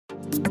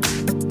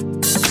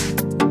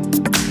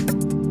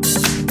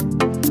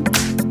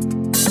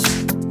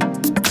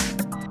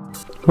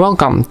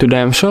Welcome,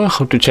 today I'm showing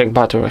how to check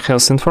battery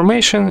health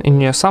information in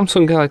your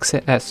Samsung Galaxy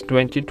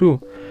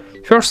S22.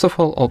 First of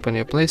all, open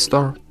your Play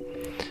Store,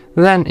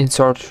 then in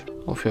search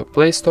of your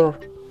Play Store,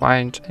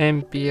 find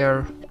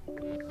Ampere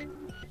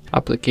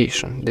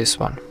application, this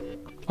one.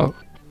 Oh,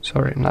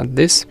 sorry, not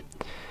this.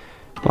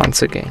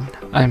 Once again,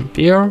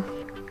 Ampere,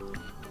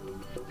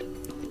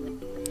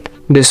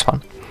 this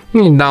one.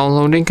 Need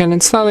downloading and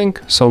installing,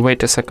 so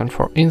wait a second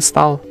for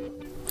install,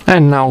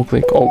 and now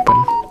click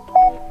open.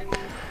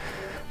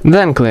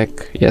 Then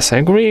click yes I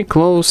agree,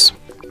 close,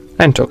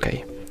 and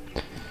OK.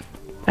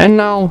 And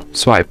now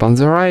swipe on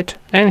the right,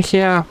 and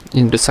here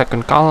in the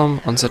second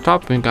column on the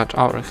top we got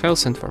our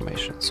health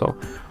information, so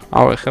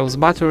our health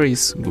battery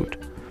is good.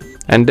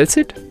 And that's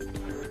it.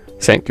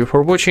 Thank you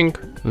for watching,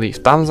 leave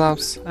thumbs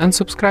ups and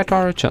subscribe to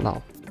our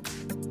channel.